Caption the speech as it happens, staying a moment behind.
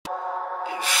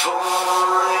If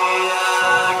only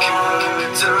I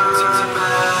could turn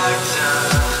back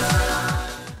time.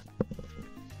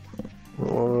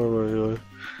 Oh,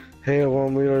 hey, I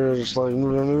want me to just like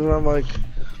I'm like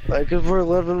if we're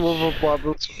living with a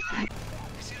problem.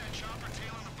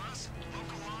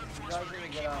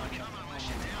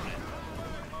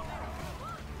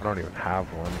 I don't even have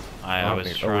one. I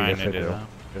was trying to do that.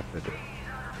 Yes, I do.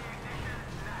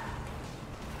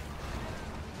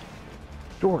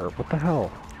 Door, what the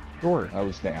hell? Door. That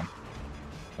was Dan.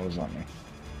 That was on me.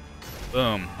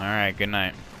 Boom. Alright, good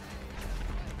night.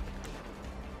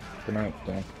 Good night,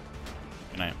 Dan.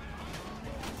 Good night.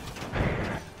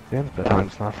 Dan's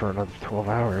bedtime's not for another 12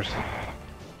 hours.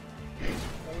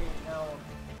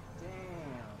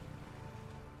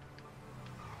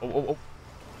 Oh, oh, oh.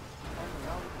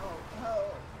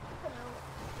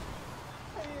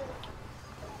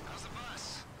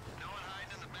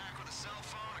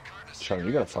 Charlie,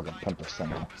 you gotta fucking pump this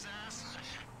thing up.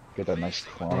 Get that nice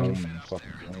chrome and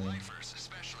fucking green.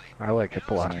 I like it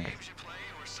black. Okay.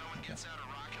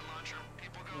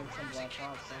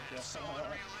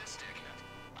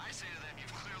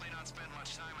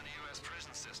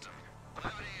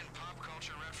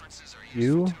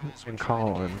 You and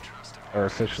Colin are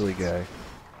officially gay,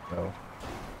 so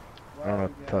I don't know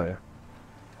what to tell you.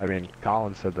 I mean,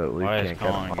 Colin said that Luke Why is can't get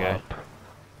Colin him gay? up.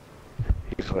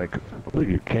 He's like, Luke,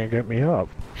 you can't get me up.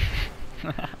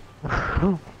 Wait,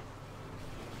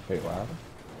 what happened?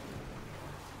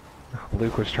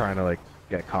 Luke was trying to like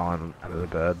get Colin out of the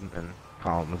bed, and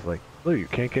Colin was like, Luke, you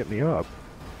can't get me up.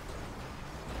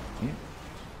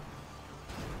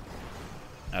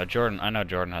 Jordan, I know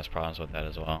Jordan has problems with that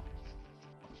as well.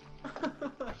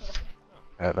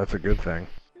 Yeah, that's a good thing.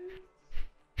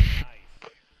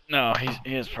 No,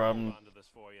 he has problems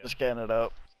just getting it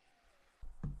up.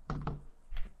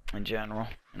 In general,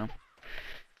 you know.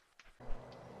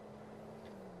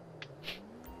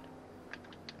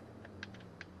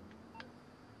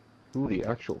 Who the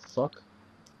actual fuck?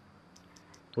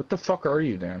 What the fuck are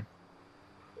you, Dan?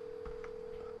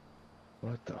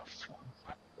 What the fuck?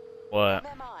 What?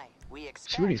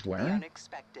 See what he's wearing?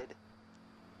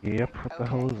 Yep, what the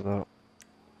hell is that?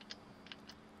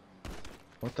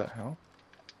 What the hell?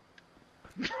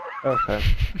 Okay.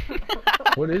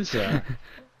 What is that?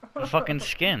 A fucking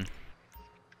skin.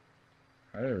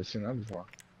 I've never seen that before.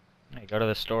 Hey, go to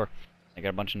the store. They got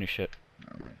a bunch of new shit.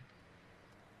 Alright.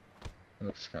 That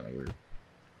looks kinda weird.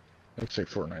 Looks like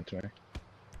Fortnite to me.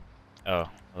 Oh, well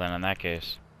then in that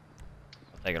case,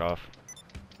 I'll take it off.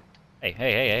 Hey,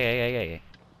 hey, hey, hey, hey, hey, hey.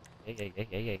 Hey, hey, hey,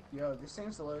 hey, hey. Yo, this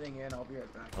thing's loading in, I'll be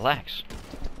right back. Relax.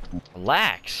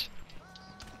 Relax!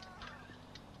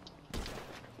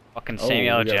 Fucking Oh,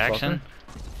 Samuel we got a Jackson.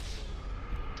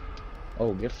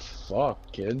 Oh, get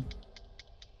fucked, kid.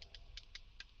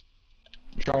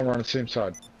 Sean, we're on the same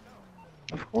side.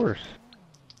 Of course.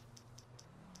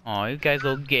 Aw, you guys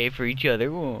look gay for each other.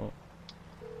 Oh,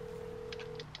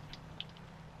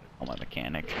 my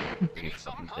mechanic. You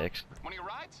fucking dicks. One of your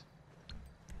rides?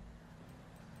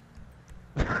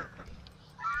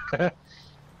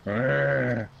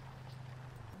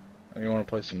 You wanna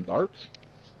play some darts?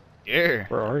 Yeah.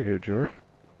 Where are you, George?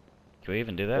 Can we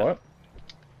even do that? What?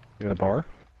 You in a bar?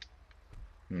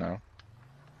 No.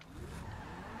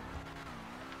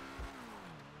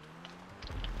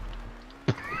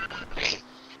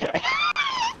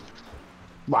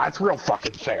 Well, that's real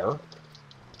fucking fair.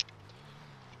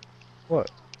 What?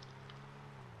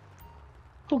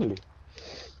 Look at me.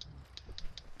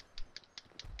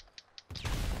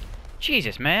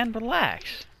 Jesus, man,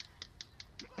 relax.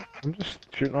 I'm just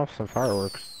shooting off some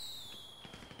fireworks.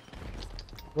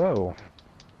 Whoa.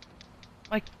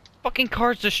 My fucking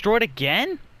car's destroyed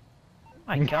again? Oh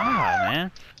my god,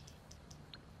 man.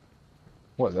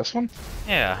 What, this one?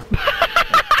 Yeah.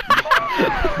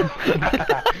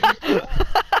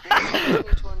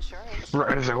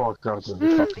 Right as I walk out to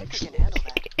the fucking...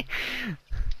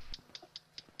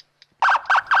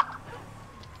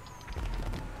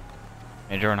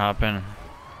 Hey, Jordan, hop in.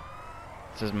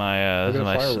 This is my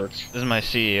this is my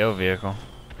CEO vehicle.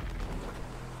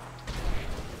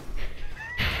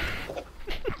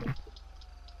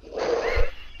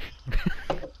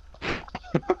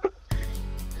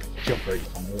 Jump right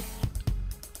on it.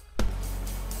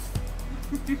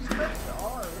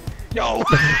 Yo!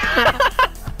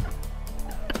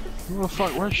 Who the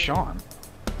fuck? Where's Sean?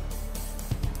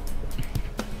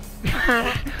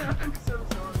 I'm so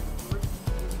sorry.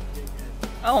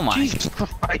 Oh my. Jesus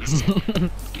Christ!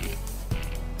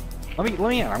 let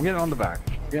me in. I'm getting on the back.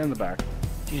 Get in the back.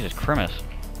 Jesus Christmas.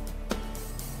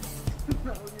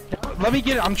 Let me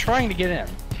get in. I'm trying to get in.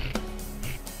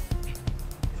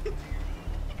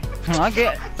 Can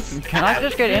I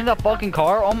just get in the fucking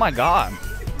car? Oh my god.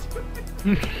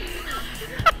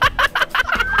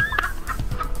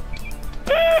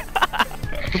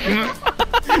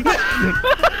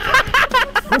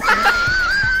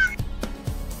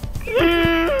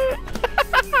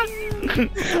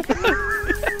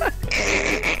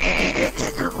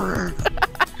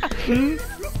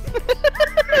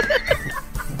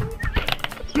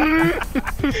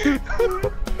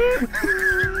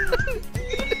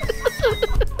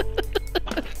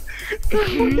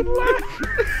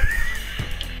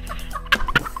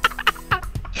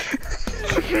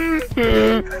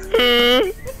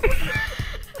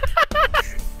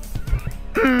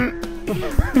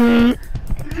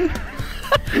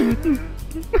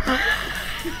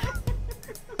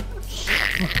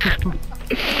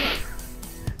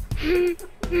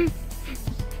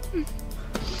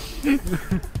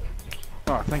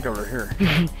 Oh, I think over here.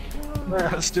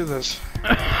 Alright, let's do this.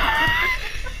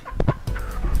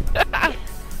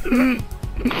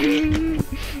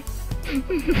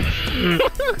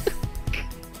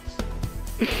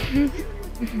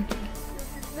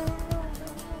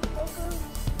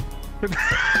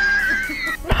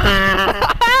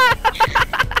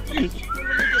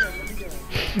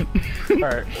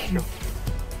 Alright.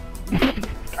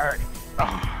 Alright.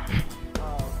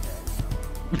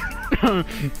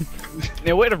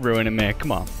 Yeah, way to ruin it, man.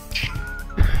 Come on.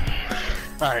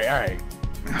 Alright.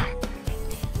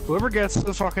 Whoever gets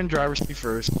the fucking driver's seat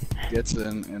first gets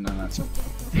in, and then that's it.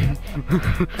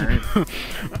 Alright.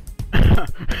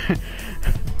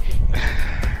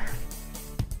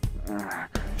 Ah,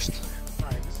 Christ.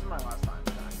 Alright, this is my last time.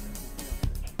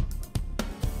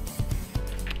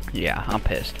 Yeah, I'm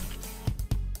pissed.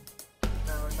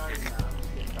 No, not even that. I'm just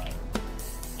getting tired.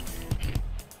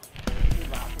 You're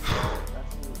laughing.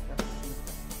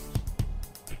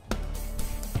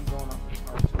 I'm going off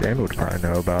the car. Dan would probably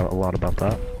know about a lot about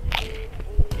that.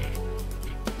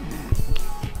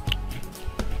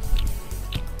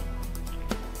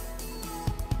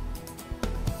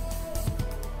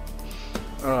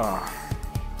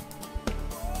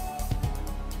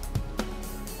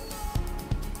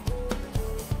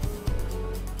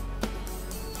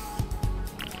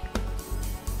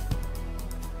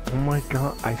 Oh my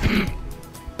god, I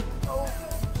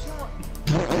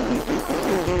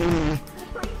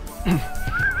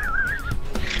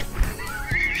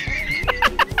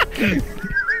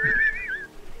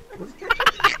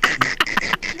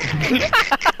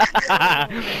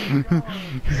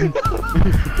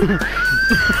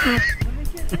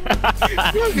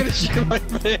I'm gonna shit my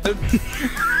pants.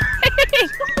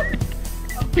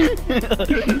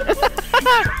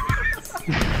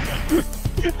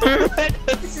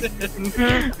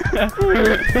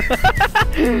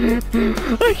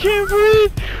 I can't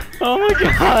breathe! Oh my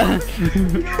god!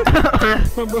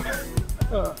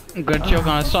 I'm gonna choke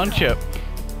on a sun chip.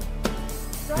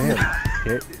 Dan,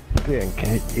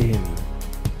 get in.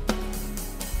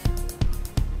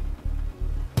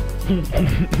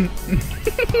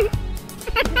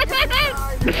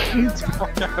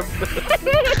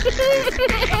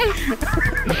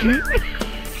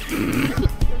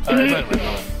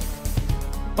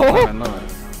 Oh! I know it.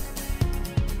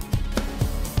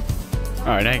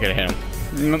 Alright, now you gotta hit him.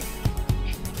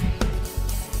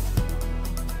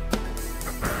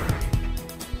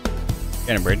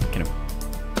 Get him, Braid. Get him.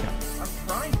 I'm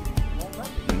trying to. You won't let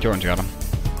me. Jordan's got him.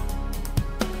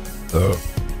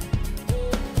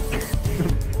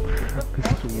 This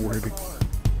is weird.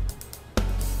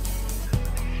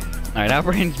 Alright, now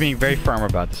Braden's being very firm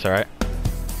about this, alright?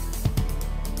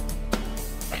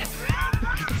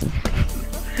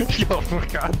 Yo,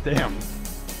 goddamn.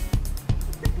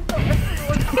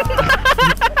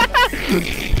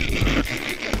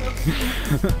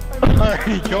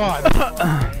 Alright, go on.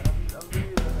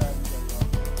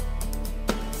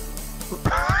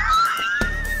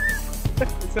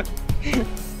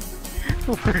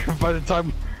 By the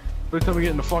time we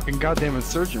get in the fucking goddamn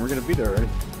insurgent, we're gonna be there already.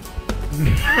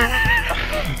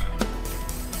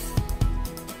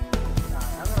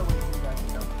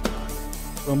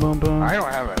 Boom, boom, boom. I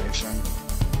don't have any, so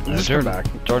just come Jordan, back.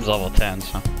 Jordan's level 10,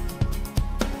 so.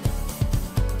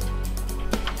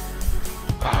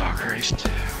 Oh, Christ.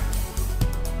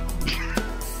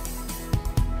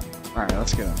 Alright,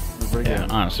 let's go. We're Yeah,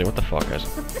 honestly, what the fuck, guys?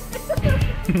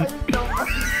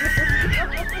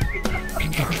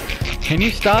 Can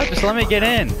you stop? Just let me get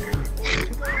in.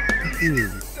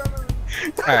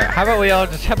 Alright, how about we all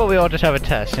just have a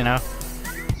test, you know?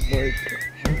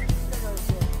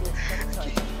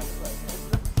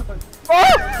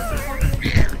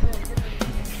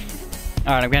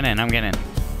 Alright, I'm getting in.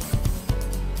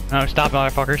 No, stop,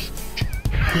 motherfuckers.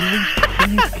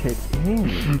 Please get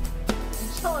in.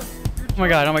 John, Oh my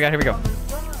god, here we go. John,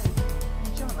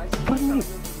 I see What do you mean?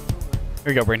 Here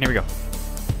we go, Brayden, here we go.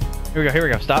 Here we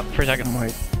go, stop for a second.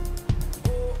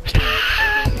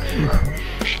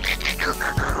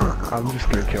 I'm just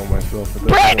gonna kill myself at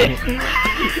this Brayden! point.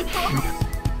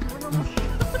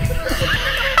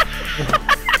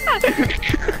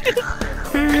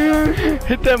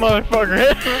 Hit that motherfucker,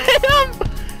 hit him!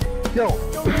 Yo,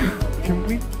 can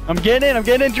we I'm getting in,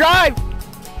 drive!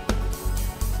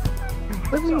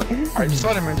 let me in? Alright, just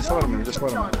let him in, just let him in, just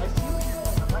let him John, in. I see what you're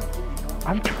doing. I'm not kidding you.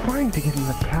 I'm trying to get in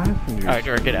the passenger. Alright,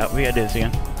 George, get out. We gotta do this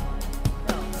again.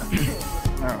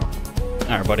 No.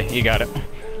 Alright, buddy, you got it.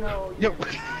 No, Yo.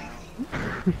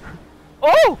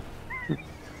 Oh!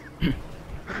 Come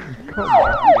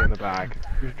on, get in the back.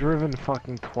 You've driven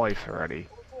fucking twice already.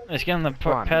 Let's get in the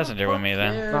Come on. passenger with me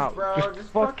then. Yes, No, bro, just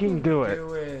fucking do it.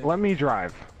 it. Let me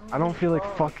drive. I don't feel like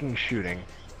fucking shooting.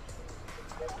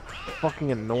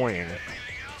 Fucking annoying.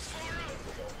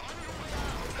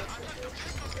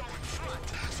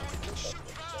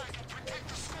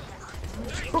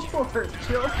 George,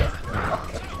 chill.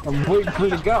 I'm waiting for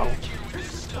you to go.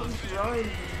 I'm trying.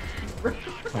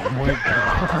 Oh my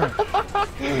god.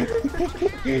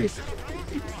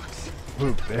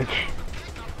 Move, bitch.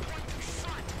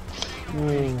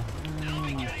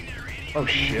 Oh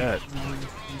shit.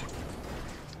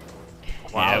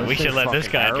 Yeah, this we should thing's let this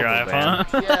fucking guy drive, terrible,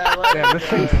 huh? Yeah, like, Damn, this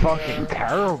thing's fucking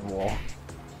terrible.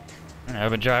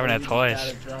 I've been driving it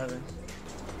twice. Driving.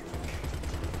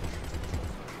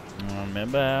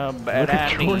 Remember how Look bad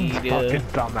at I Jordan's need fucking you.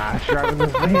 dumbass driving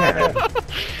this van.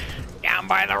 Down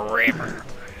by the river.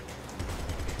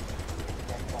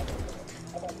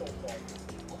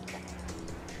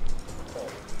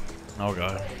 Oh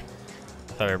god.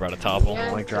 I thought we were about to topple.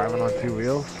 Like driving on two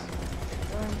wheels.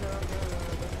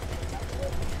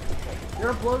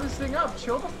 You're gonna blow this thing up.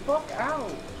 Chill the fuck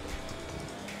out.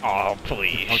 Oh,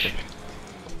 please. Okay.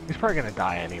 He's probably gonna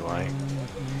die anyway.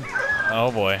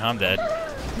 Oh boy, I'm dead.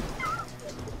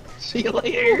 See you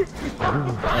later.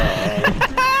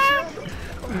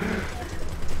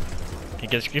 You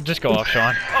just go off,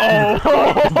 Sean.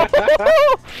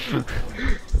 Oh!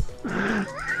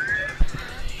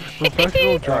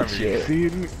 Professional driver. shit. See,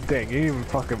 dang, you didn't even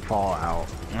fucking fall out.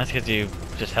 That's because you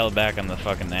just held back on the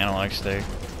fucking analog stick.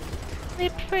 I'm a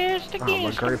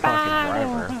great fucking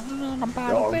driver.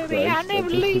 Oh, Christ, that's just a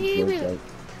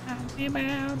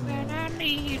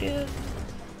joke.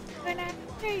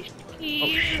 Oh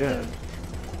shit.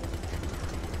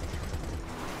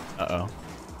 Uh-oh.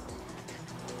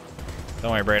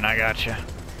 Don't worry, Brayden, I got you.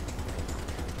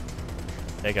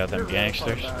 Take out them You're really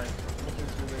gangsters. far back.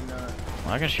 It's really not.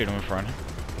 Well, I can shoot him in front.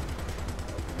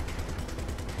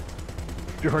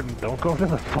 Jordan, don't go to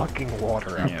the fucking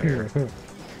water out Yeah. here.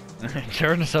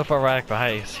 Jordan's so far back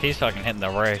behind, he's fucking hitting the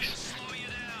brakes.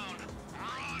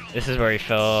 This is where he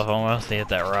fell off almost. He hit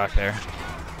that rock there.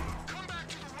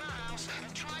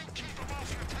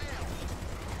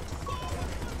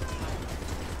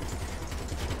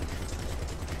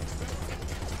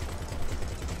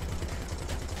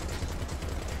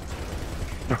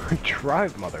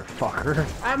 Drive, motherfucker.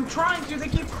 I'm trying to. They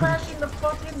keep crashing the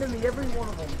fuck into me. Every one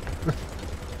of them.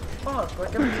 Fuck.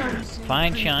 Like every time you see.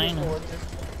 Fine, three China. people, it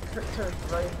just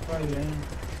turns right in front of you.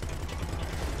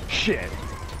 Shit.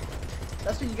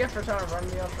 That's what you get for trying to run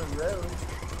me off the road.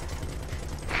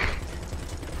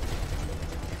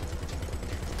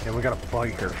 And we got a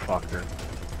biker fucker.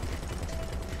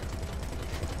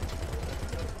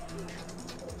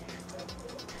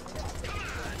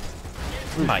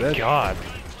 Oh my bitch. god.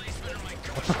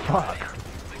 What the fuck?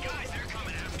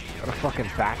 Got a fucking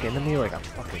back into me like a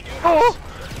fucking. Oh!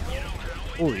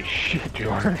 Holy shit,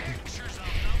 Jordan.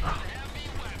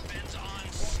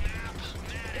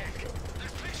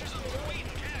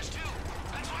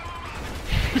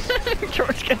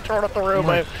 George getting thrown off the road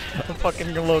by a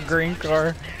fucking little green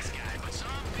car.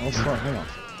 What's going on?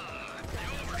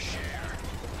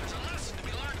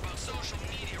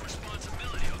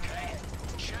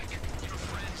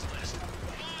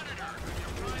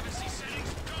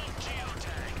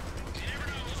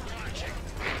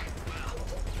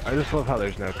 I just love how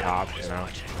there's no cops, you know?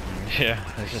 Yeah,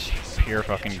 it's just pure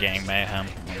fucking gang mayhem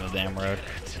on the damn road.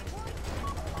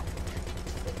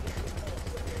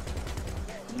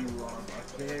 You are my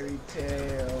fairy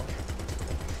tale.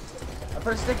 I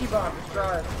put a sticky bomb. Just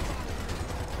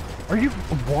drive. Are you.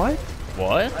 What?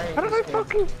 What? I hate How did I this game.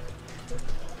 fucking.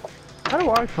 How do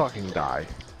I fucking die?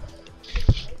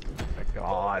 Oh my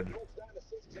god.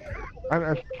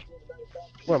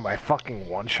 What am I fucking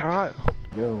one shot?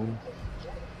 Yo.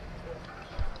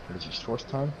 What is this, fourth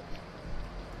time?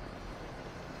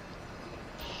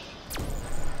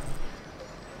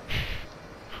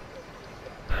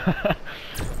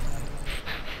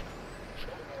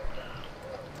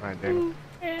 Alright, Danny.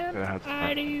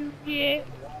 How do you get?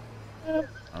 Of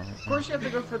course you have to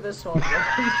go for this one, bro. You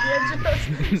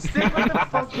can't just stick with the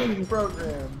fucking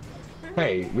program.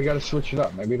 Hey, we gotta switch it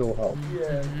up. Maybe it'll help.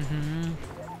 Yeah.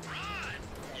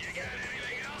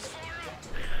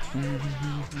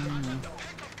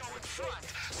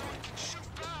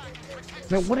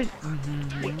 No, what is...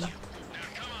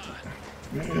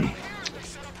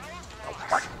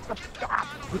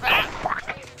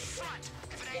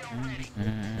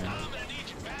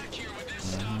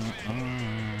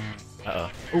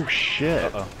 Uh-oh. Oh shit.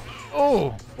 Uh-oh. Oh!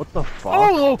 What the fuck?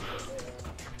 Oh!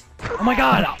 Oh my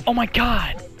god! Oh my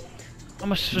god! I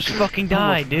almost just fucking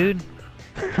died, dude.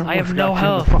 I have no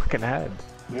health. Fucking head.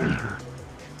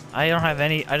 I don't have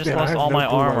any. I just Man, lost I have all no my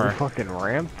clue why we armor. fucking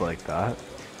ramped like that.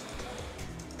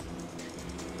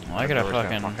 Well, I gotta We're just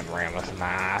fucking. gonna fucking ram us in the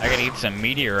ass. I gotta eat some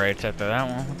meteorites after that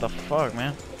one. What the fuck,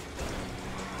 man?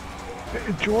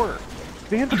 Jordan.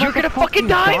 You're gonna fucking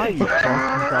die! You fucking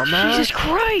dumbass. Jesus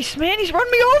Christ, man! He's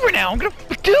running me over now. I'm gonna,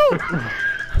 dude.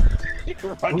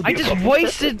 I just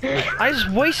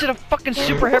wasted a fucking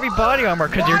super heavy body armor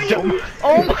because you're dumb.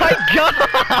 Oh my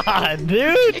god,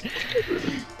 dude!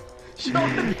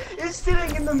 Jordan is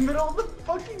sitting in the middle of the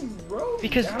fucking road.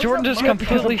 Because How's Jordan that just my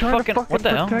completely fault? fucking. What the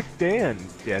hell? Protect Dan.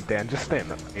 Yeah, Dan, just stay in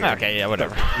the. Okay, yeah,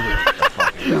 whatever.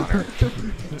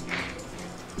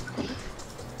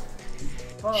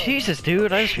 Jesus,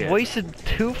 dude, I just Shit. wasted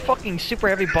 2 fucking super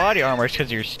heavy body armors because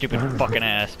of your stupid fucking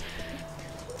ass.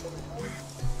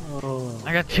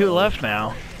 I got 2 left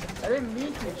now. I didn't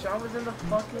mean to. Sean was in the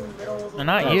fucking middle of the And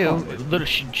not you, little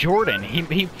Jordan.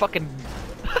 He fucking.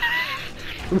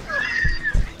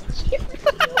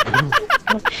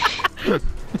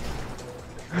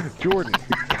 Jordan.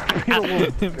 You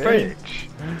little bitch.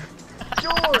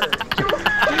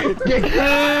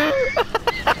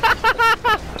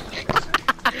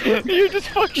 You just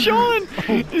fucked Sean!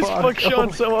 You just fucked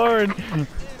Sean so hard.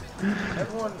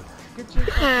 Everyone, get your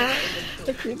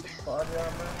fucking body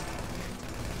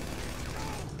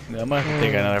armor. I might have to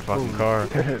take another fucking car.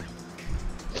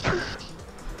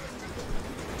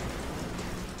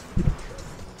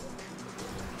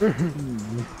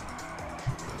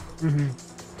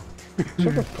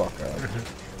 Shut the fuck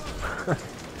up.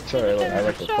 Sorry, look, I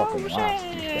like to fucking laugh.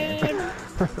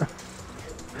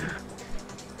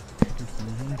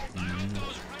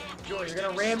 Jordan, you're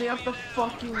gonna ram me off the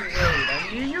fucking road. I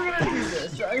knew you were gonna do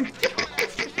this. I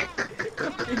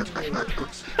fucking knew it.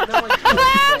 And I'm like,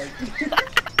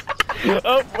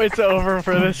 Oh, it's over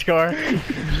for this car.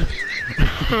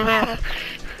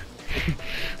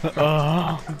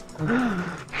 Oh.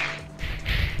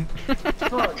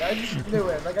 fuck, I just knew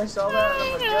it. Like, I saw that and I'm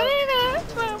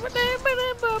like,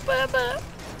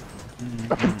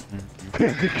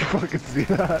 Dan, did you fucking see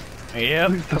that? Yep.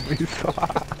 Please tell me you saw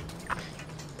that.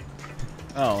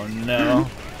 Oh no.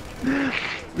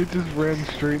 We just ran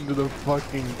straight into the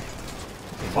fucking.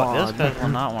 What? This pond. guy will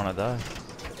not want to die.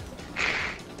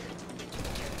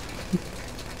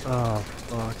 Oh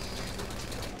fuck.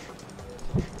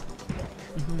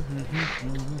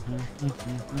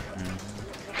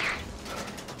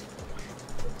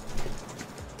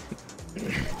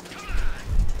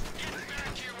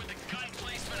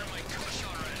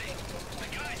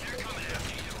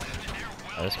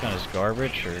 Oh, this gun is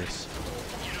garbage, or?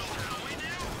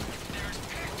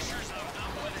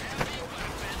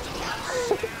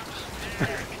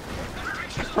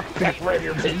 That's right,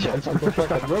 your bitch. I'm fucking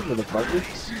fucking road, motherfucker.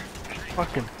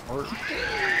 Fucking hurt.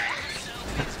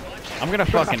 I'm gonna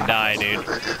fucking die, dude.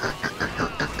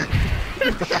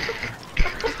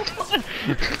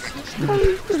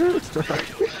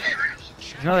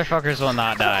 These motherfuckers will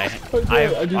not die.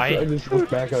 I just look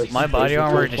back at My body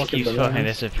armor just fucking keeps fucking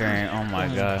bananas. disappearing. Oh my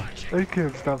god. I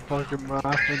can't stop fucking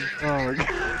laughing. Oh my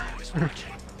god.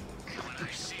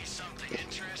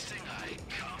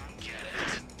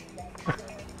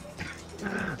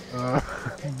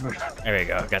 There we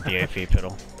go. Got the AP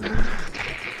pedal.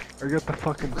 I got the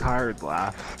fucking tired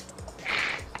laugh.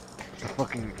 The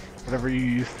fucking whatever you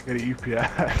used to get at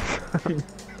UPS.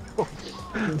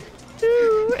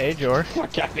 Hey, Jor.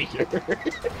 Fuck out of here.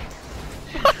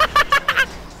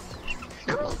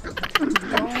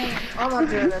 I'm not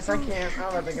doing this. I can't. I'm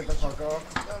about to get the fuck off.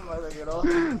 I'm about to get off.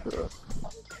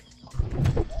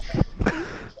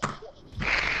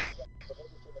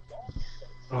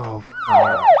 Oh,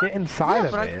 fuck. Get inside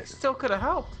But of I it. still could have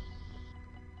helped.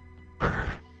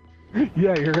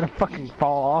 Yeah, you're gonna fucking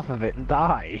fall off of it and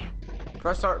die.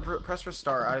 Press start. Press for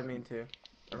start. I didn't mean to.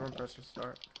 Everyone press for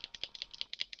start.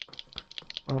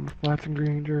 Flats and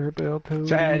Granger, Bill too.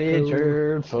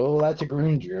 Saturday, full that's a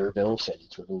Granger, Bill said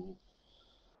it's true.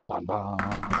 Bam bam.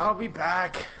 I'll be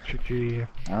back. GG.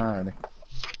 Alright.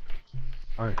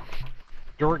 Alright.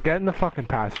 George, get in the fucking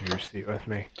passenger seat with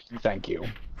me. Thank you.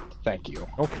 Thank you.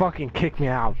 Don't fucking kick me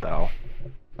out, though.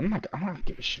 I'm not gonna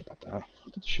give a shit about that.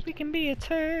 Look at the shit. We can be a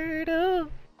turtle.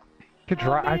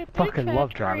 I fucking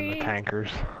love driving the tankers.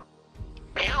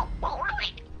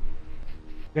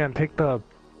 Yeah, and take the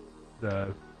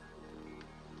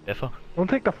Biffa? don't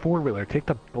take the four-wheeler, take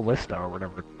the ballista or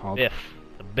whatever it's called. Biff.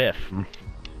 The Biff.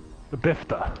 The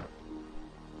Bifta.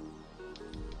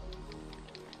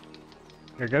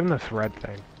 You're getting this red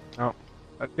thing. Oh,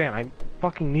 damn, I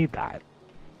fucking need that.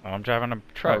 Well, I'm driving a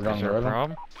truck. Oh, Is there a really?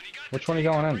 problem? Which one are you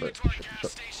going in, Bert?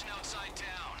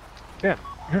 Yeah,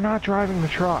 you're not driving the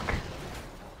truck.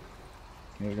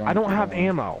 I don't have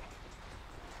ammo.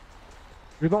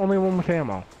 You're the only one with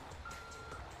ammo.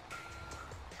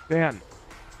 Dan,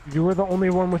 you were the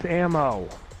only one with ammo.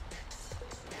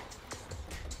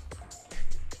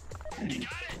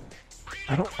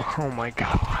 I don't. Oh my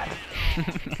god.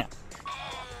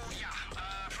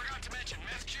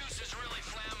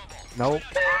 Nope.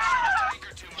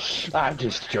 I'm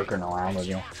just joking around with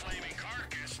you.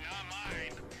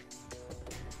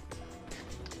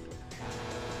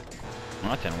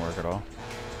 Well, that didn't work at all.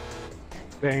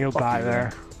 Dan, you'll die you,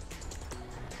 there.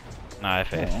 Nah, I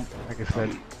faced. Like I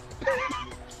said.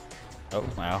 Oh,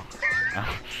 wow.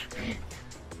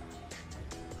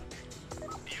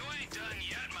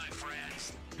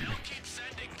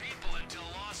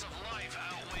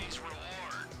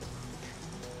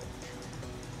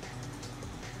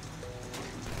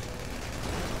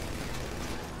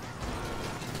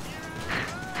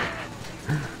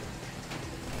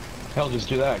 Hell, just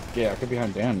do that. Yeah, get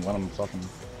behind Dan and let him fucking...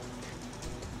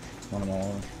 Let him all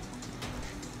over.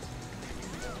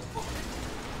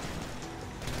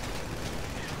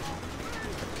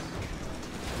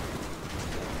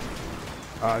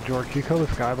 George, can you kill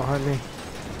this guy behind me?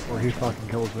 Or he fucking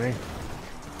kills me.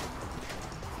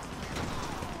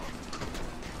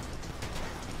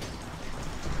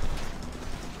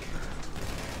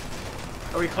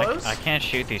 Are we close? I can't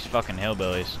shoot these fucking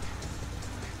hillbillies.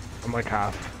 I'm like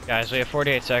half. Guys, we have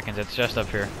 48 seconds. It's just up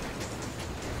here.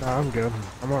 No, I'm good.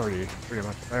 I'm already pretty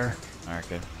much there. Alright,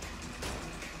 good.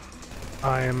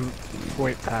 I am...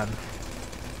 Wait, pad.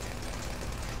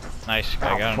 Nice. Oh,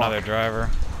 I got fuck. another driver.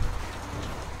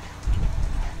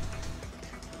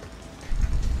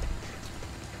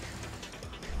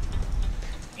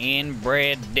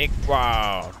 Inbred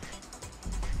dickwad.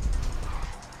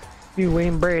 You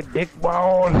inbred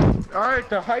dickwad. Alright,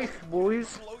 the heist,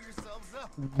 boys.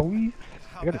 Boys.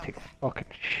 I gotta take a fucking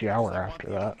shower after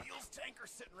that.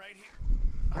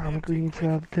 I'm a green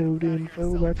sub-toad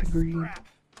info, that's a green.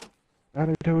 Not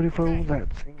a toad info,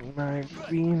 that's a nice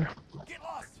green. Get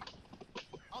lost.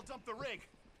 I'll dump the rig.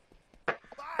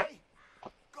 Bye.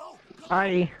 Go.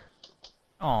 Hi.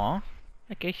 Aw,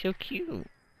 that guy's so cute.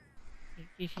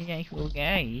 He's a nice little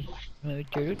guy. Little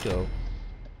turtle.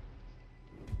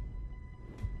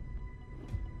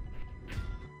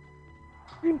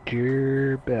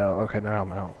 Ranger Bell. Okay, now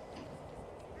I'm out.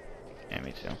 Yeah,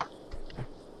 me too.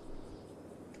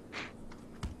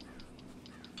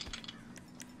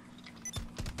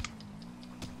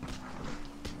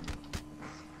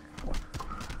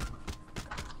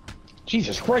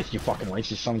 Jesus Christ, you fucking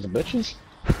racist sons of bitches.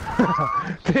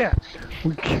 Damn.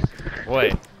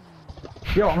 Wait,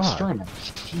 Yo, I'm God. streaming.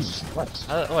 Jesus Christ.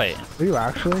 wait. Are you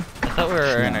actually? I thought we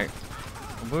were in No. a...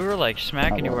 We were like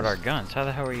smacking I you with was. our guns. How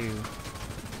the hell are you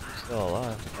still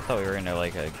alive? I thought we were in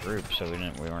like a group, so we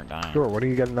weren't dying. Sure, what are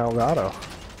you getting Elgato?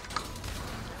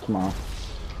 Come on.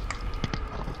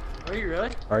 Are you really?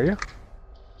 Are you?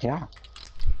 Yeah.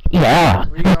 Yeah.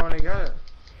 Where you going to get it?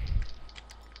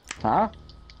 Huh?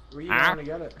 Where you going to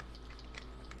get it?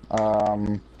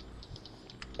 Don't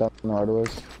know what it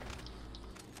was.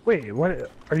 Wait, what?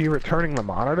 Are you returning the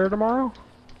monitor tomorrow?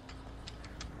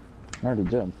 I already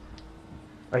did.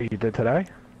 Oh, you did today?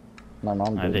 My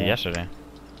mom did. I did that. yesterday.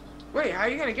 Wait, how are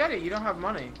you gonna get it? You don't have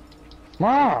money.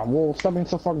 Ah, well, stop being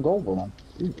so fucking gullible, man.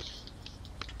 Jeez.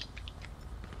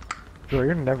 Sure,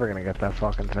 you're never gonna get that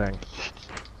fucking thing.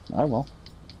 I will.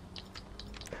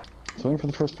 It's waiting for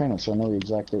the first payment, so I know the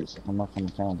exact date, so I'm not on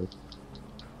the calendar.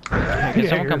 Can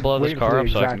someone you're come blow this waiting for car the up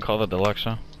so I can exact- call the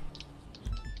Deluxa?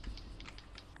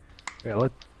 Yeah,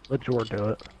 let George do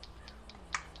it.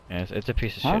 Yeah, it's a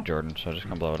piece of Huh? shit, Jordan, so just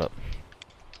come blow it up.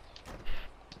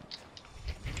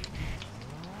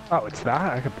 Oh, it's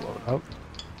that? I could blow it up.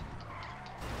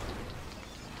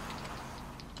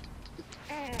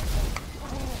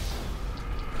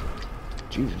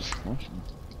 Jesus Christ.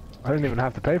 I didn't even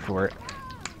have to pay for it.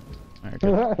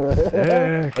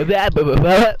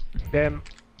 Damn.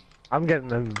 I'm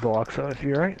getting in the deluxe if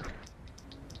you're right.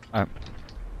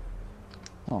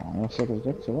 Oh, looks like his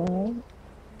dick's alright.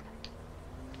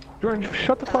 Jordan,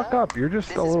 shut the fuck up. You're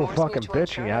just a little fucking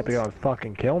bitch and you have to go and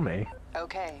fucking kill me.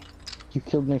 Okay. You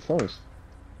killed me first.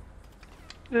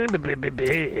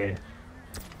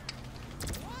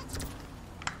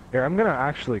 Here, I'm gonna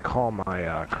actually call my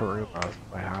Karuma if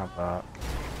I have that.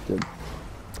 Good.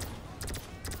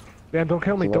 Dan, don't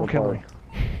kill me, don't kill me.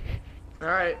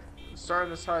 Alright, starting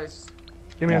this heist.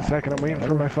 Give me a second, I'm waiting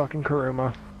for my fucking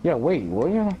Karuma. Yeah, wait, will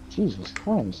you? Jesus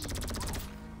Christ.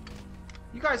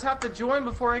 You guys have to join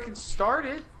before I can start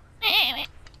it.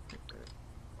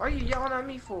 What are you yelling at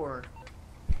me for?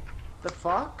 The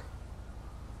fuck?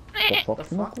 The fuck, The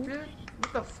fuck, dude?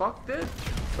 What the fuck, dude?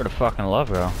 Where the fucking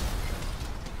love go?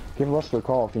 Give Lester a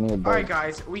call if you need a break. Alright,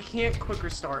 guys, we can't quick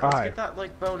restart. Let's Alright. get that,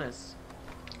 like, bonus.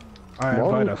 Alright, Why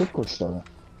would invite you us. quick start?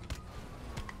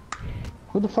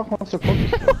 Who the fuck wants to quick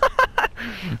start?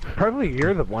 Probably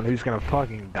you're the one who's gonna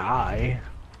fucking die.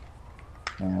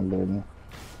 Yeah, baby.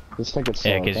 Just take it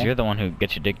slow, Yeah, because okay? you're the one who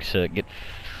gets your dick to get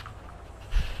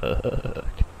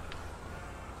fucked.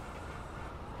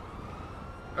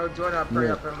 Oh, join up, hurry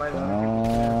up, everybody.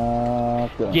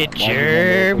 Get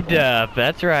germed up.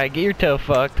 That's right. Get your toe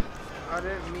fucked. I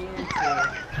didn't mean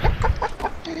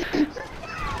to.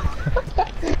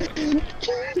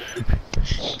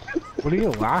 What are you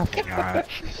laughing at?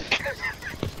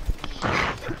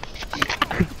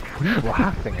 What are you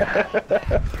laughing at?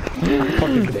 I'm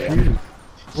fucking confused.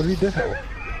 What are you doing?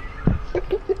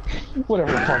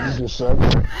 Whatever the fuck you just said.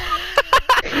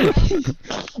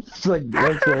 It's like,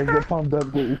 okay, get pumped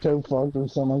up, get your toe fucked or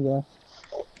something like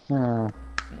that.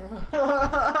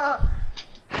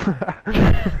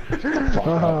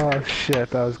 Oh shit,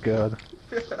 that was good.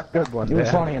 Good one, It was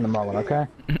Dan. funny in the moment, okay?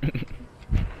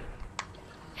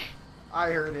 I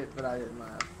heard it, but I didn't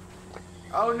laugh.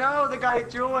 Oh no, the guy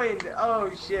joined! Oh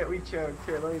shit, we choked.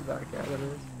 Here, let me back out of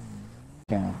this.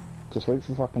 Yeah. Just wait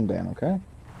for fucking Dan, okay?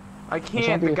 I not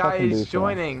can't, be the a guy fucking is douchebag.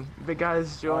 joining. The guy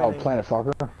is Oh, joining. Planet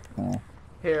Fucker? Oh.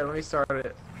 Here, let me start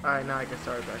it. Alright, now I can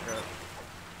start it back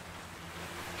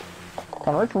up.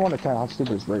 On a rate from 1 to 10, how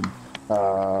stupid is Braden?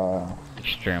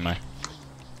 Extremely.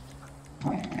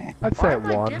 I'd say Why am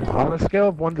I 1. getting- On a scale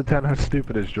of 1 to 10, how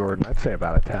stupid is Jordan? I'd say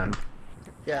about a 10.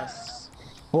 Yes.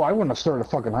 Well, I wouldn't have started a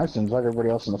fucking heist like everybody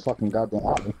else in the fucking goddamn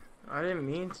lobby. I didn't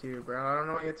mean to, bro. I don't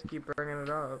know why you have to keep bringing it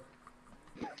up.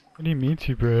 What do you mean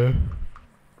to, bro?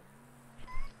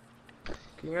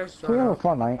 Can you guys We join have a up?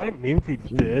 fun night. I didn't mean he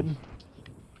did.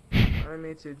 I didn't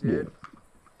mean to, dude.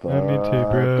 Me too,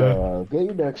 bro. Get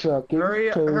your dick sucked. Get Hurry,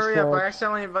 your toes hurry up. I fucked.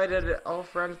 accidentally invited all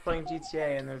friends playing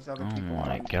GTA and there's other Oh people my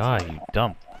playing god, GTA. you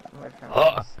dumb. My friends.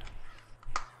 Ugh.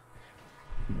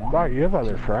 Wow, you have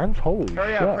other friends? Holy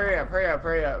Hurry shit. up, hurry up, hurry up,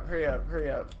 hurry up, hurry up, hurry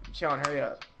up. Sean, hurry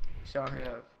up. Sean, hurry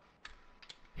up.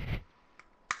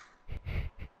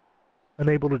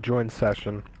 Unable to join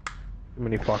session. Too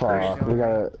many fuckers. Fuck,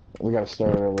 we gotta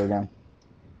start over again.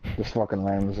 This fucking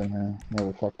random's in here.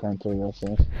 Never fuck time to this.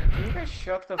 Can you guys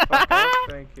shut the fuck up?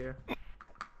 Thank you.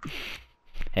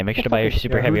 Hey, make sure to buy your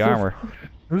super Yeah, heavy who's this- armor.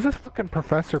 Who's this fucking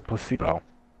Professor Placebo?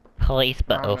 Police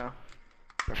I don't bow. know.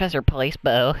 Professor Police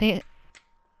bow. Get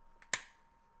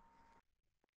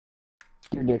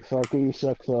your dick fucked. Get your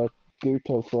suck fucked. Get your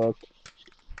toe fucked.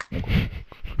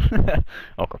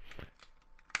 Okay.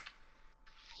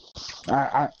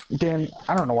 Dan,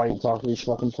 I don't know why you talk to these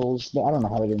fucking fools. I don't know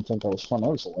how they didn't think that was fun. That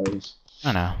was hilarious.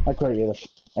 I know. I credit you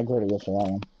for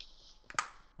that one.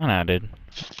 I know, dude.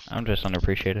 I'm just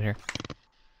underappreciated here.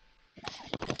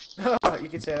 You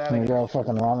can say that And we again. got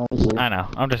fucking Ronald. I know.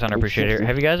 I'm just underappreciated here.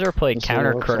 Have you guys ever played This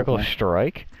Counter looks Critical okay.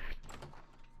 Strike?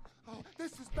 Oh,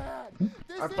 this is bad.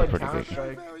 I This played is Counter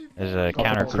Strike. very, There's very a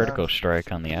Counter yeah. Critical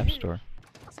Strike on the App Store.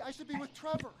 See, I should be with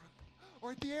Trevor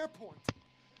or at the airport.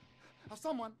 Now,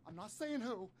 someone, I'm not saying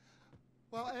who.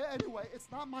 Well, anyway, it's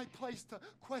not my place to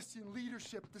question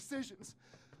leadership decisions.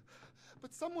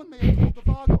 But someone may have told the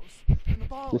Vagos and the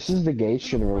Balls. This is the gayest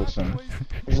shit I've ever seen.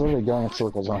 He's literally going in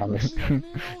circles around this.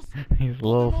 These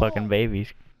little fucking babies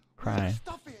crying.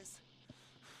 Stuff is.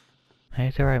 Hey,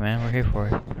 it's alright, man. We're here for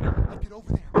it. Now get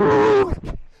over there. Quick.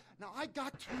 Now I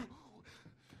got to.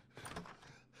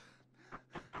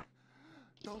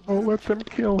 Don't Oh, let them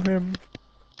kill him.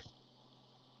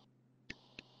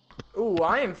 Ooh,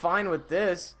 I am fine with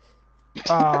this.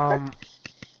 Yeah,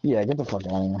 get the fuck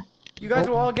out of here. You guys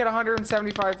will all get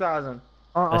 175,000.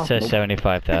 That says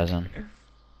 75,000.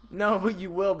 No, but you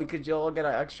will because you'll all get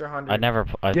an extra 100.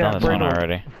 I've Yeah, done this one bring on.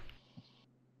 already.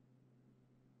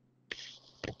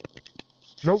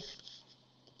 Nope.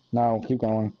 No, keep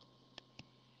going.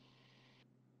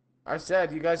 I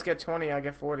said you guys get 20, I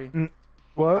get 40.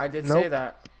 What? I did Nope. say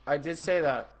that. I did say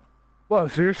that. Well,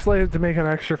 so you're slated to make an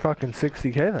extra fucking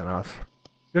 60K than us.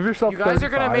 Give yourself You guys are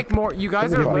gonna 35. make more. You guys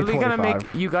Give are me literally gonna 25.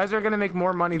 make. You guys are gonna make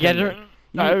more money Yeah,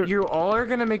 than me. You all are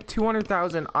gonna make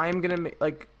 200,000. I'm gonna make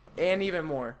like, and even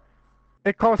more.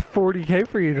 It costs 40K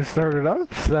for you to start it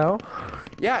up, so.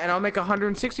 Yeah, and I'll make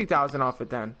 160,000 off it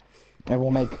then. And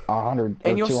we'll make 100.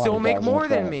 And you'll still make 200,000 more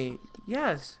than off. me.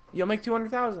 Yes, you'll make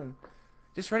 200,000.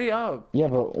 Just ready up. Yeah,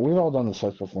 but we've all done this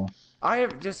search before. I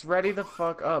have just ready the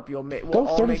fuck up. You'll make. Go We'll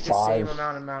all make the 35. same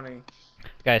amount of money.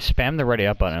 Guys, spam the ready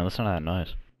up button and listen to that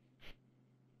noise.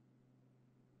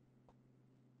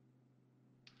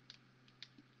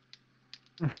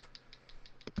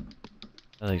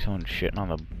 Sounds like someone shitting on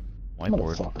the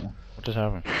whiteboard. Motherfucker. What just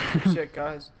happened? Shit,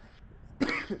 guys.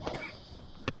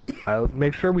 I'll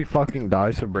make sure we fucking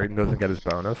die so Brayden doesn't get his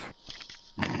bonus.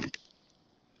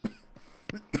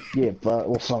 Yeah, but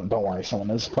well, don't worry, someone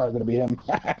is probably gonna be him.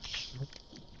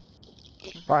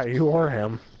 Alright, you or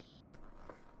him.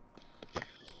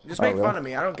 Just make really? fun of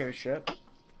me. I don't give a shit.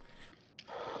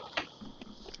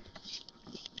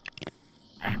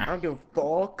 I don't give a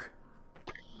fuck.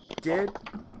 Dude.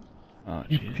 Oh,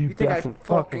 You, jeez. you You think I got some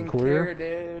fucking clear? care,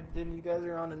 dude? Then you guys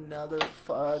are on another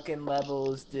fucking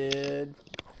levels, dude.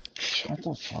 Shut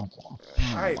the fuck up.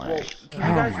 Alright, well, can you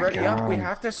Oh guys my ready up? We God.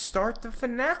 have to start the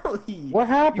finale. What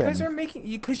happened? You guys are making,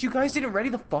 because you guys didn't ready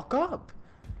the fuck up.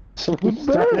 So we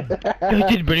started. I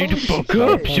did ready to fuck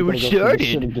up, so it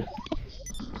started.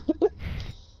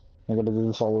 I gotta do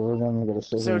this all over again. I gotta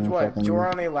sit So here and what? fucking... Jor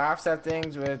only laughs at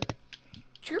things with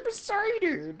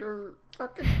Turbicided or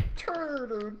fucking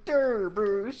turd or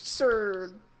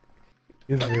turd.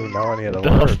 He doesn't even know any of the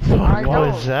The words. fuck I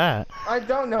was don't. that? I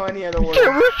don't know any other words.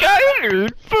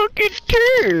 Turbicided fucking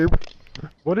turb!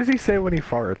 What does he say when he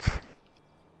farts?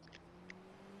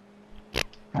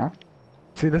 Huh?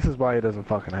 See, this is why he doesn't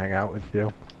fucking hang out with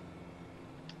you.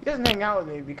 He doesn't hang out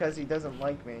with me because he doesn't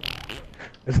like me.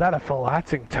 Is that a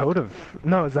flatzing toad of...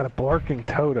 No, is that a barking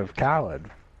toad of Khaled?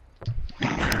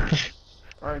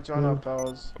 Alright, join up,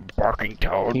 fellas. Barking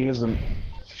toad. He doesn't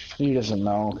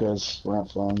know because we're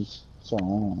not friends. So I don't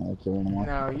know what to do anymore.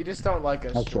 No, you just don't like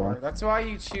us, That's Jor. right. That's why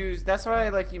you choose. That's why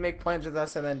like you make plans with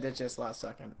us and then ditch us last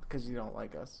second because you don't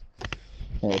like us.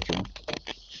 Yeah, true.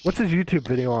 What's his YouTube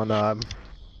video on,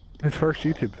 his first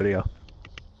YouTube video?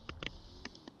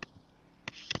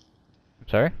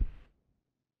 Sorry?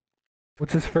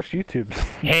 What's his first YouTube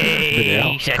Hey,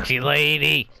 video? sexy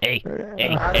lady! Hey,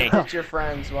 hey, How to hey. ditch your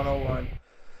friends 101.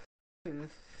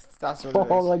 That's what it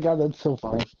Oh is. my god, that's so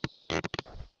funny.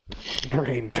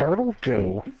 Green Turtle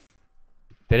Joe.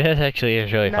 That is actually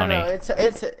is really No, funny. no,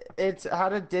 it's how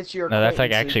to ditch your. No, that's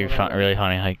like acquaintances actually fun, 101. really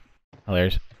funny, like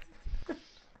hilarious.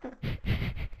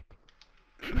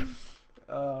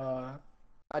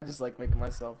 I just like making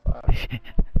myself laugh.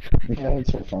 Yeah,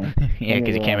 that's so funny. Yeah,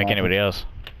 because you can't make anybody else.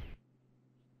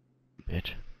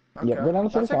 Bitch. Yeah, Okay, go down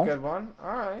to that's a 35. good one.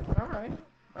 Alright, alright,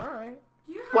 alright.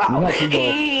 Wow.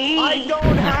 I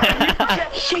don't have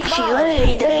it. Sexy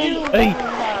lady. Hey.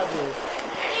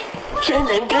 Send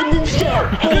a gun and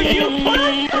stuff.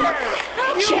 Hey.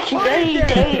 Sexy lady.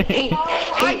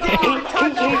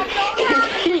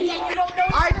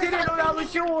 I didn't know that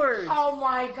was yours. Oh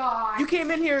my god. You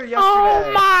came in here yesterday.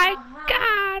 Oh my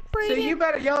god, So you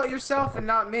better yell at yourself and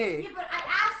not me. Yeah, but I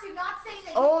asked you not saying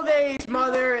that. Old age,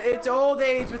 mother. It's old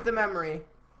age with the memory.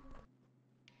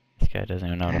 This guy doesn't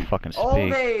even know how to fucking Old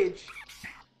speak. age.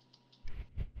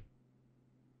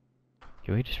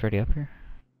 Can we just ready up here?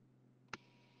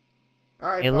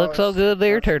 Alright, It looks so good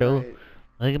there, That's turtle. great.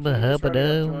 Look at the Can you just ready up,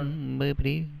 hubba-dum, Jordan?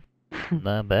 boopity.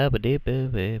 La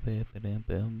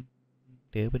ba-ba-dee-ba-ba-ba-ba-dum,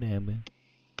 dee-ba-dum-bum.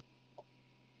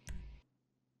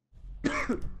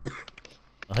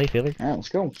 Oh, hey, Feeler. Alright, let's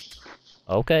go.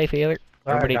 Okay, Feeler.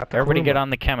 Alright, Everybody, got the everybody get Kuma. on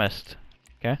the chemist.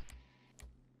 Okay?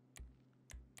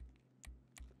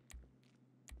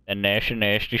 A nasty,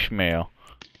 nasty smell.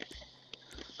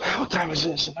 What time is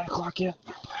this? 9 o'clock yet?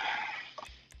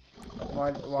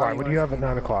 Why What do you have at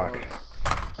 9 o'clock?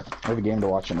 I have a game to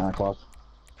watch at 9 o'clock.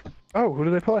 Oh, who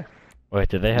do they play? Wait,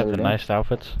 do they have the Really? nice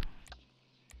outfits?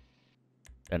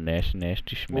 A nasty,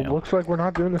 nasty Well, smell. looks like we're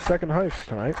not doing the second heist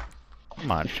tonight.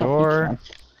 Come on, sure.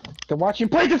 They're watching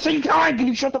play at the same time! Can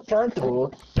you shut the front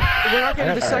door? We're not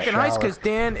gonna do the Alright, second heist shower. because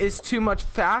Dan is too much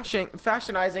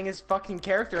fashionizing his fucking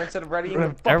character instead of readying the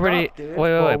fuck Everybody, up, dude. wait,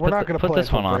 Well, wait, we're not put, gonna put play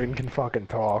this one until on. Brayden can fucking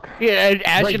talk. Yeah, Wait, did you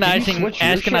asking, switch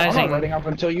your shit? I'm not asking. writing up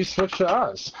until you switch to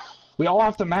us. We all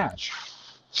have to match.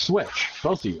 Switch,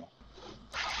 both of you.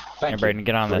 Hey, Thank Brayden,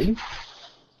 get on this. Three?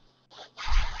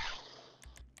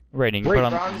 Brayden, you can put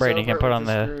on. Ron's Brayden, you can over put with on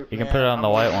this the. group, You can man. put it on the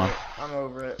I'm white over one. it. I'm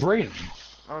over it. Brayden,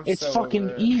 I'm it's so fucking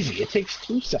over it. easy. It takes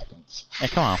 2 seconds. Hey,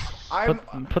 come on.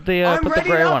 I'm Put the I'm put the ready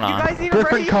gray up. one You on. guys need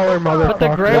Different ready color, up. mother- Put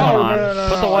the gray No, one no, on. no,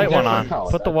 Put the no, white a one different on.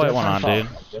 color, Put the a white one different on, dude.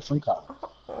 color, a different color.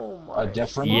 Oh my. A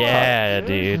different Yeah, God,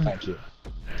 dude. Thank you.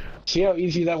 See how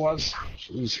easy that was?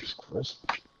 Jesus Christ.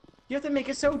 You have to make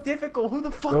it so difficult. Who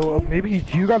the fuck? Well, maybe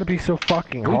you gotta be so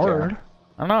fucking We hard.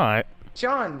 I don't know.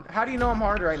 John, how do you know I'm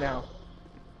hard right now?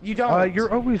 You don't.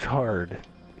 You're always hard.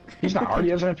 He's not hard.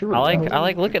 He hasn't had I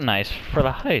like looking nice for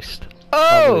the heist.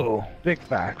 Probably. Oh, Big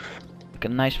facts.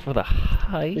 looking nice for the Big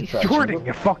heist. facts. Jordan,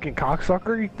 you fucking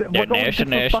cocksucker. That We're going nasty, to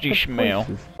nasty fucking smell.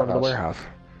 places. Over to the warehouse.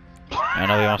 I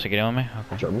know he wants to get in with me.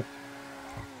 Okay. Trouble.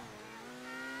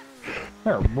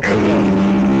 Here, we'll put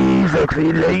that.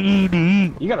 Sexy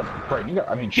lady. You gotta, Brayden,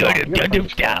 I mean, Sean, you gotta put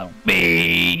this down.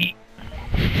 me.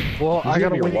 Well, He's I gonna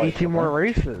gotta be win your 18 wife, more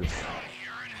okay? races.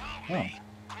 Oh.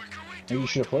 Maybe you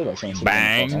should have played that since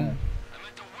Bang.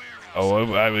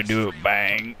 Oh, I would do it.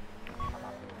 Bang.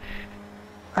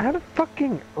 I had a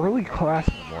fucking early class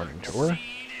in the morning, Jor.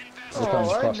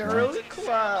 Oh, an early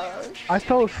class. I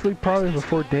fell asleep probably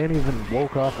before Dan even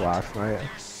woke up last night.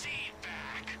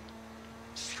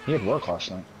 He had work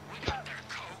last night.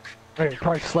 I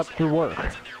probably slept through work.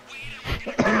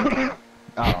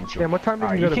 Oh, I'm sure. Dan, what time did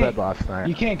Alright, you go to can't- bed last night?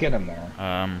 You can't get him there.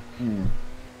 Hmm.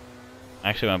 I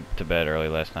actually went to bed early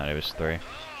last night. It was 3.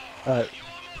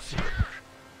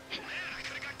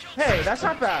 Hey, that's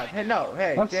not bad. Hey, no,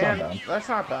 hey, That's Dan, not bad. that's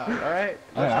not bad. All right.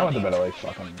 I went to bed at like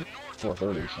fucking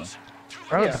 4:30, so.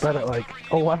 I went Yeah. to bed at like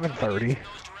 11:30.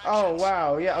 Oh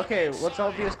wow, yeah. Okay, let's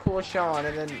all be as cool as Sean,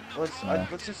 and then Yeah.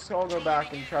 let's just all go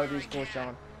back and try to be as cool as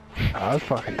Sean. I was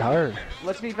fucking tired.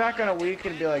 Let's be back in a week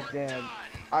and be like, damn,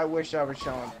 I wish I was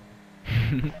Sean.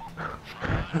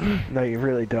 No, you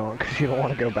really don't, because you don't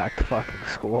want to go back to fucking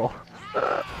school.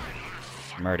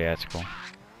 I'm already at school.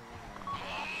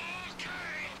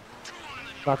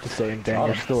 Not the same, Dan.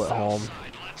 You're still at home.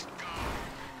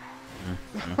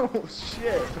 Oh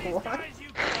shit! What?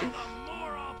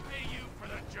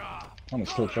 I'm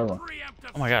still Trevor.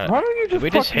 Oh my god. Why don't you just we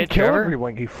fucking just hit kill Trevor?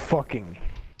 everyone, you fucking...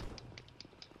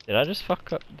 Did I just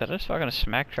fuck up? Did I just fucking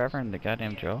smack Trevor in the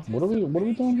goddamn jaw? What are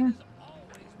we doing here?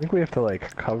 I think we have to,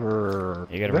 like, cover...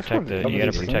 You gotta This protect one's the. covered You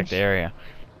gotta these protect the things? area.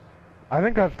 I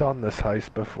think I've done this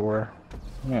heist before.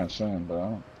 Yeah, same, but I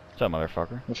don't. What's up,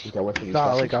 motherfucker? Let's just go with these.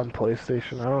 Not, like, buses. on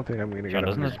PlayStation. I don't think I'm gonna John, get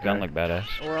doesn't on this gun look badass?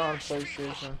 We're on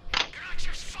PlayStation.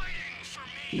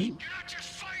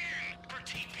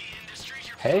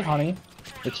 Hey, honey,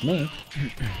 it's me.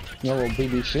 Your little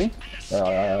BBC.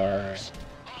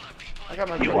 I got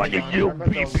my. You buddies want your on. new I'm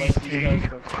about to light these BBC? guys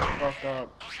the fuck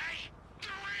up.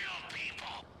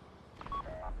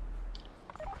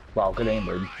 Wow, good aim,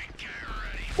 dude.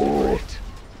 Oh.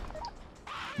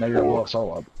 Now you're gonna blow us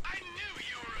all up.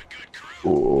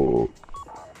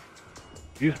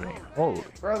 Excuse me. Oh,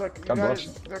 Bro, look, you God bless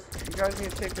guys need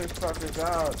to take those fuckers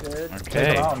out, dude. Take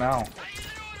Okay. it out now.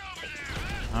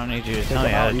 I don't need you to tell me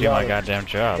how to You do my got it. goddamn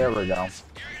job. There we go.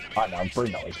 I know,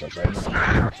 Brayden always does that.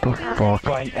 what the fuck?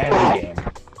 Playing every game.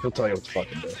 He'll tell you what to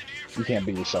fucking do. You can't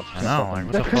beat yourself. I know. Like,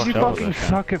 what the That's because you fuck up with fucking this guy?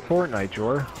 suck at Fortnite,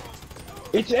 Jor.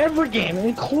 It's every game,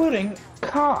 including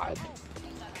COD.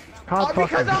 COD because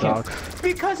fucking I'm- sucks.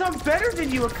 Because I'm better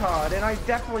than you, COD, and I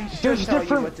definitely should There's tell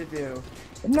different- you what to do.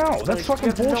 No, that's Like, fucking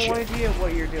you have bullshit. no idea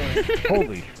what you're doing.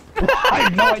 Holy. I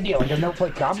have no idea. Like, I've never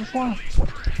played COD before.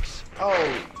 Oh,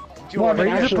 do you Well, want but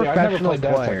me He's to? actually, a I've never professional played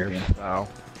that player, fucking game. so...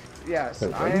 Yes,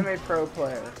 Wait, I am a pro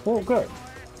player. Oh, good.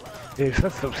 He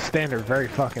sets the standard very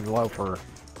fucking low for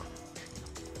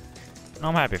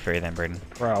I'm happy for you then, Braden.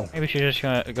 pro. Maybe you should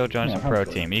just go join Yeah, some pro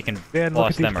hopefully. team. You can Dan, look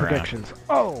boss at these them around. predictions.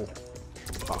 Oh!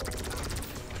 Fuck.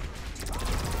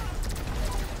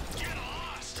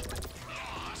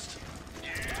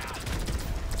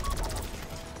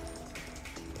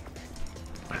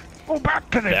 Go back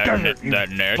to the desert, you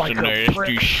psycho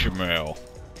prick. smell.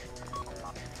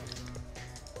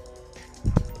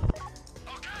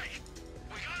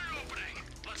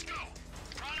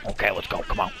 Okay, let's go.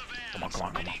 Come on. Come on, come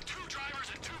on, come on.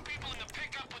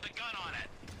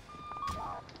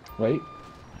 Wait.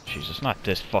 Jesus, not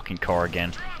this fucking car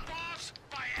again.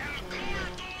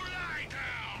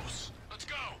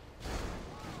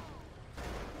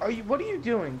 What are you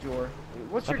doing, Jor?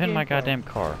 What's Stop your hitting my game plan? goddamn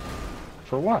car.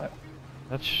 For what?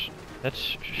 That's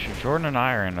Jordan and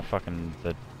I are in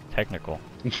the technical.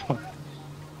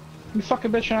 You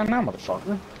fucking bitching on now,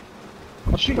 motherfucker.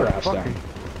 I'll shoot your ass down.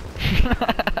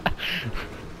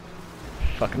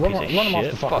 Fucking Run- piece of run him off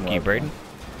shit. the fucking Fuck you, road, Braden. man.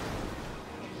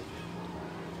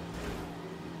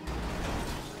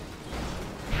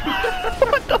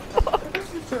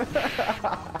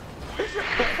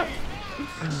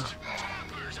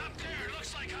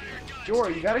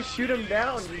 Jory, you gotta shoot him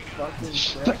down, you fucking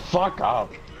Shut the prick. fuck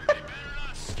up.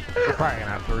 We're probably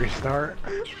gonna have to restart.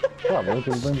 Probably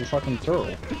because brings a fucking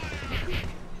turtle.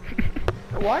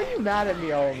 Why are you mad at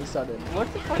me all of a sudden?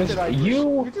 What the fuck 'Cause did I do?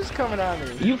 you- You're just coming at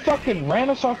me. You fucking ran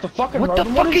us off the fucking What road. the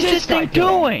and fuck is this guy thing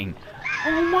doing?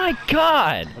 Oh my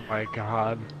god! Oh my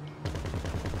god.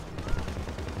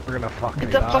 We're gonna fucking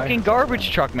It's a die. fucking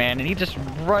garbage truck, man, and he just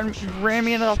ran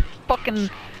me into a fucking...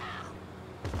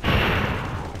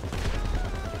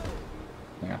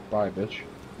 Yeah, bye, bitch.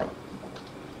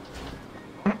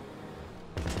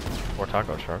 Or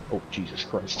taco truck. Oh, Jesus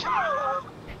Christ.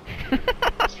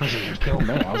 Especially if you killed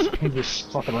me. I was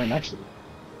just fucking right next to you.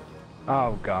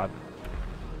 Oh god.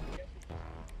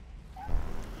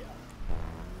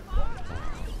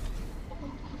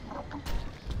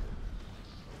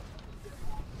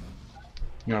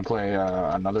 You wanna play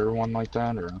another one like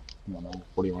that, or I don't know,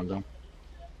 what do you want to do?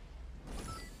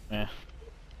 Yeah.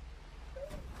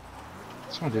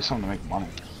 Just want to do something to make money.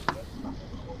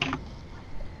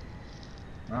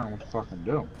 I don't know what to fucking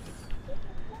do.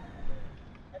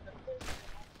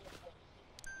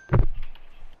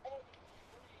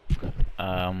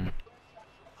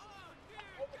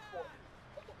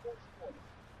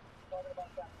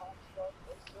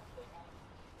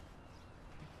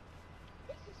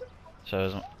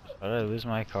 So did I lose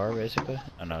my car basically?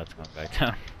 Oh no, it's going back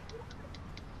down.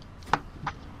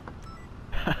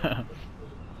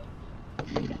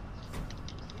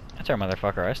 That's our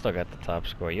motherfucker. I still got the top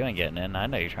score. You ain't getting in. I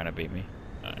know you're trying to beat me.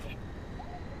 Alright,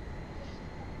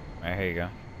 here you go.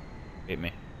 Beat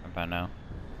me. How about now?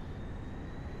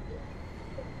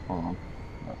 Hold on.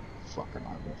 Oh, fucking I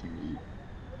have nothing to eat.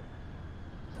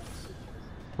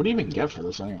 What do you even get for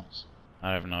this anyways?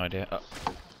 I have no idea. Oh.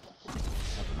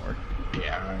 Doesn't work.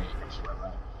 Yeah, I ain't gonna swear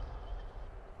that.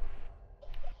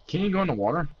 Can you go in the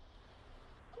water?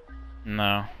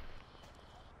 No.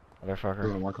 Motherfucker.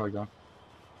 Doesn't work like that.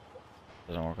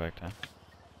 Doesn't work like that.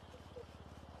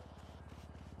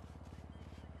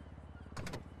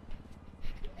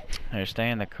 Here, stay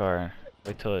in the car.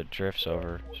 Wait till it drifts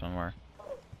over somewhere.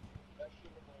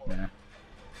 Yeah.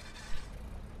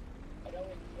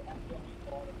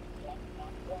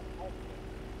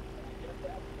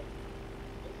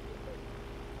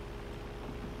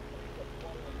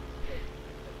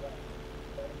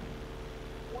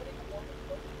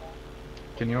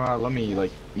 Can you let me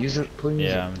like use it, please?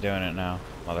 Yeah, I'm doing it now,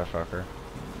 motherfucker.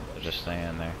 So just stay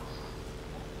in there.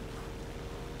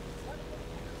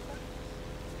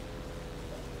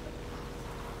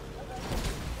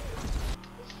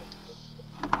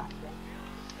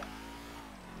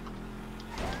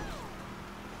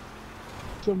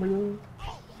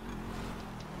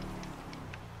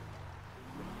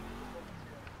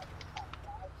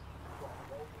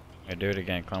 Yeah, do it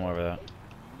again. Climb over that.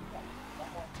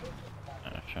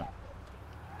 Sure.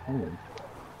 Oh.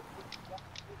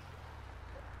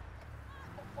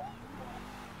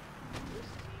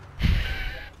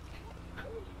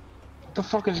 What the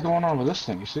fuck is going on with this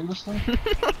thing? You see this thing?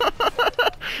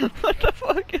 What the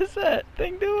fuck is that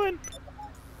thing doing?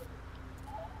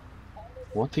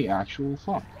 What the actual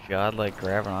fuck? God, like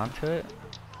grabbing onto it?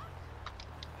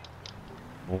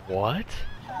 What?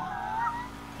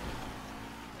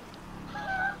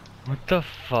 What the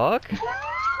fuck?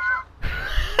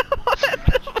 What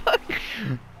the fuck?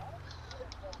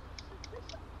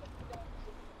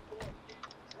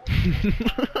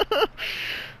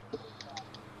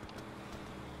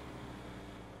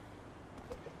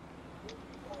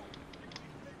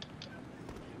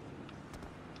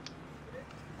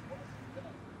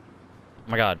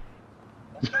 Oh my god.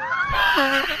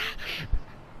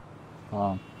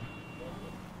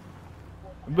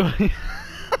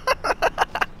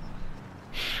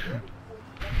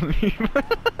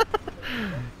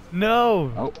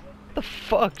 No! Oh. What the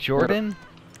fuck, Jordan?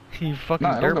 You fucking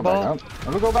No, it'll go back dirtball? up.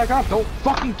 It'll go back up. Don't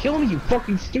fucking kill me, you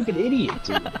fucking stupid idiot,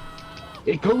 dude.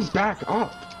 It goes back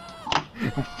up.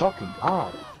 Oh fucking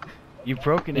god. You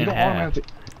broke it You in don't half. automatically...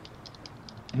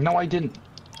 No, I didn't.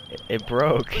 It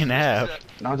broke in half.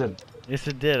 No, I didn't. Yes,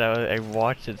 it did. I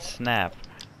watched it snap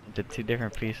into two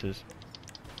different pieces.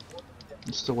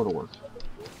 It still would've worked.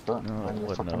 But No, I it didn't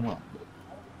wouldn't fucking have. will.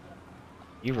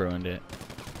 You ruined it.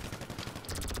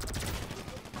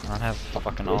 I don't have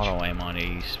fucking bitch. auto aim on you,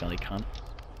 you smelly cunt.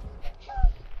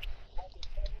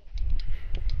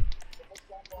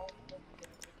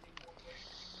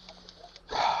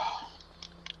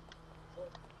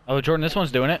 Oh, Jordan, this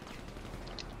one's doing it.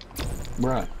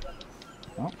 Right.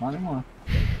 Well, not anymore.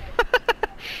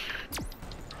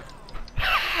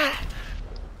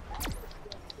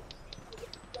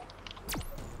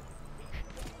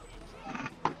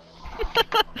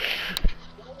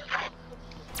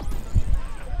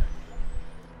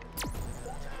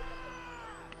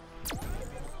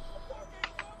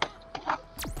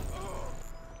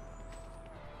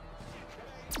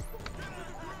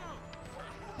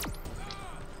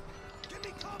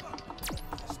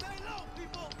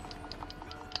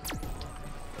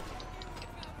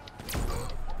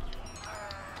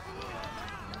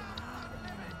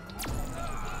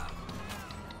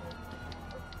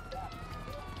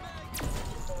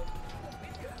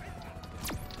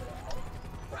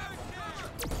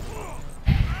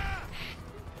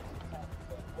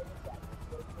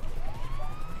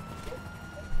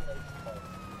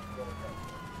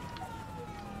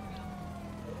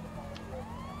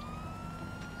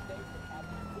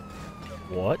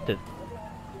 What did...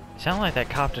 Sound like that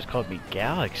cop just called me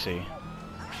Galaxy.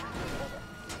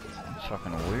 It's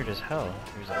fucking weird as hell.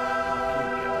 He was like,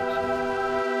 "Fuck you,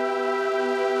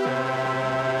 Galaxy."